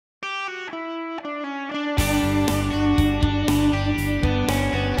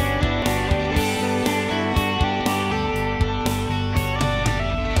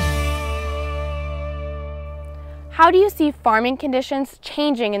How do you see farming conditions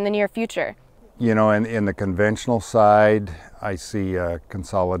changing in the near future? You know, in the conventional side, I see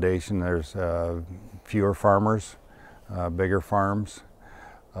consolidation. There's fewer farmers, bigger farms.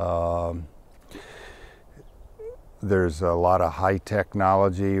 There's a lot of high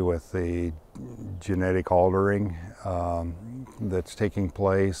technology with the genetic altering that's taking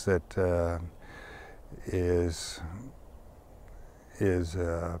place that is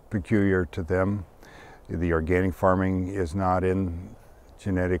peculiar to them. The organic farming is not in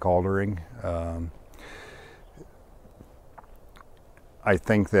genetic altering. I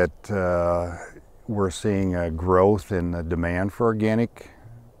think that we're seeing a growth in the demand for organic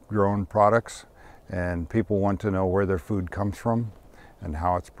grown products, and people want to know where their food comes from and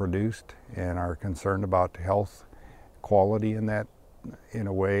how it's produced, and are concerned about health quality in that, in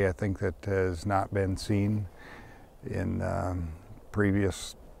a way I think that has not been seen in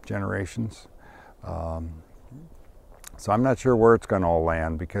previous generations. So I'm not sure where it's going to all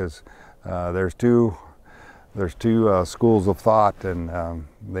land, because there's two schools of thought, and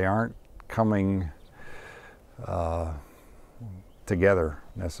they aren't coming together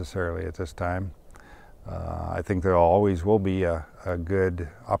necessarily at this time. I think there always will be a good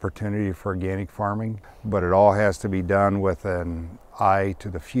opportunity for organic farming, but it all has to be done with an eye to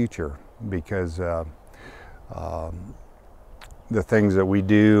the future, because the things that we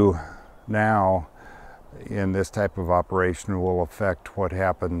do now in this type of operation will affect what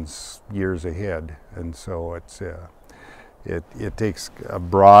happens years ahead. And so it takes a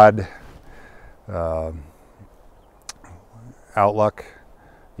broad outlook,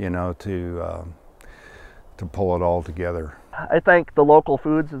 you know, to pull it all together. I think the local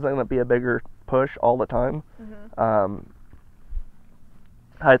foods is going to be a bigger push all the time.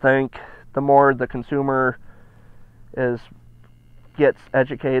 I think the more the consumer gets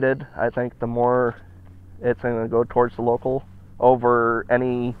educated, I think the more it's going to go towards the local over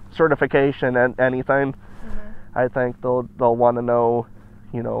any certification and anything. I think they'll want to know,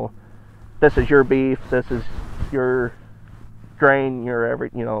 you know, this is your beef, this is your grain, your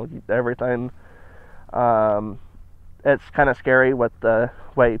everything. It's kind of scary with the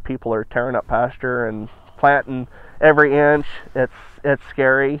way people are tearing up pasture and planting every inch. It's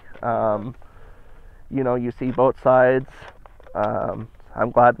scary. You know, you see both sides. I'm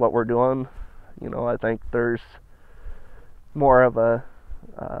glad what we're doing. You know, I think there's more of a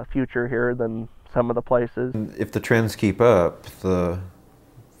future here than some of the places. If the trends keep up, the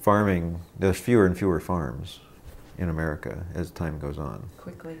farming, there's fewer and fewer farms in America as time goes on.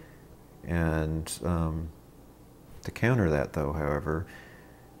 Quickly. And to counter that, though, however,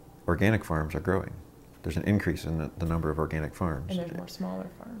 organic farms are growing. There's an increase in the number of organic farms. And there's more smaller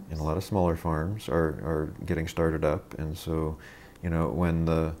farms. And a lot of smaller farms are getting started up. And so, you know, when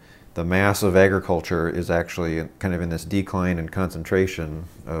the mass of agriculture is actually kind of in this decline and concentration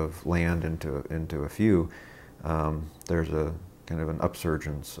of land into a few, there's a kind of an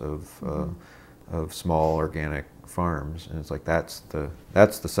upsurgence of small organic farms, and it's like that's the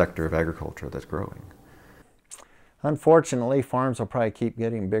sector of agriculture that's growing. Unfortunately, farms will probably keep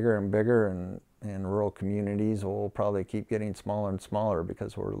getting bigger and bigger, and rural communities will probably keep getting smaller and smaller,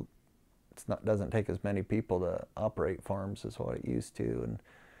 because doesn't take as many people to operate farms as what it used to. And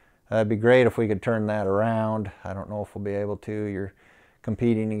it'd be great if we could turn that around. I don't know if we'll be able to. You're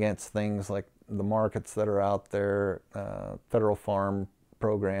competing against things like the markets that are out there. Federal farm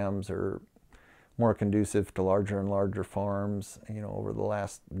programs are more conducive to larger and larger farms. You know, over the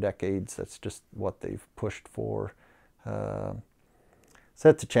last decades, that's just what they've pushed for. So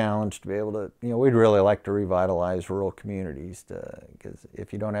that's a challenge to be able to, you know, we'd really like to revitalize rural communities, because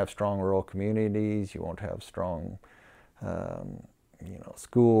if you don't have strong rural communities, you won't have strong, you know,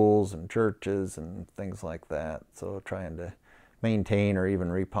 schools and churches and things like that. So trying to maintain or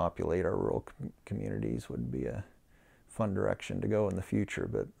even repopulate our rural communities would be a fun direction to go in the future,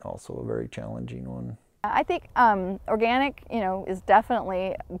 but also a very challenging one. I think organic, you know, is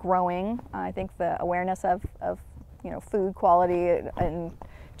definitely growing. I think the awareness of you know, food quality and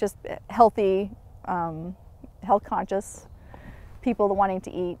just healthy, health conscious people wanting to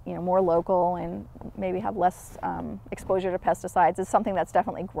eat, you know, more local and maybe have less exposure to pesticides is something that's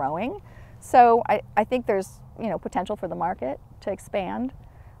definitely growing. So I think there's, you know, potential for the market to expand.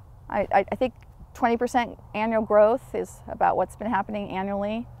 I think 20% annual growth is about what's been happening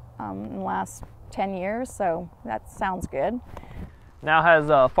annually in the last 10 years, so that sounds good. Now,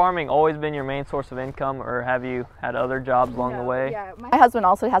 has farming always been your main source of income, or have you had other jobs along the way? Yeah, my husband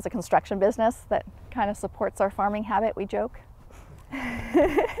also has a construction business that kind of supports our farming habit, we joke.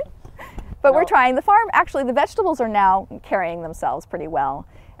 But we're trying. The farm, actually, the vegetables are now carrying themselves pretty well.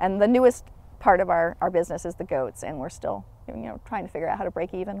 And the newest part of our business is the goats, and we're still, you know, trying to figure out how to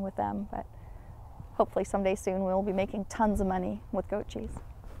break even with them. But hopefully someday soon we'll be making tons of money with goat cheese.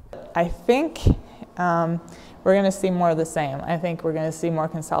 I think we're going to see more of the same. I think we're going to see more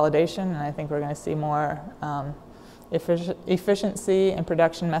consolidation, and I think we're going to see more efficiency and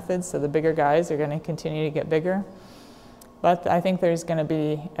production methods, so the bigger guys are going to continue to get bigger. But I think there's going to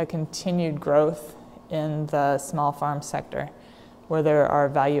be a continued growth in the small farm sector where there are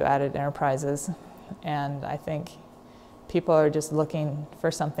value-added enterprises, and I think people are just looking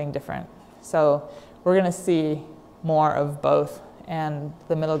for something different. So we're going to see more of both, and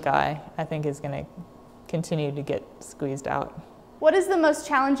the middle guy, I think, is going to continue to get squeezed out. What is the most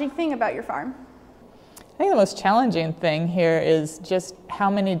challenging thing about your farm? I think the most challenging thing here is just how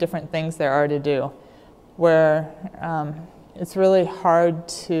many different things there are to do, where it's really hard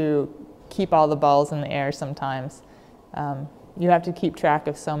to keep all the balls in the air sometimes. You have to keep track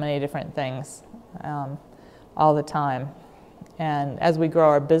of so many different things all the time. And as we grow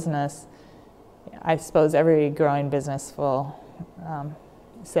our business, I suppose every growing business will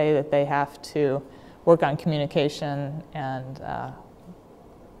say that they have to work on communication and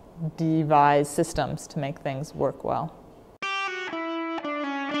devise systems to make things work well.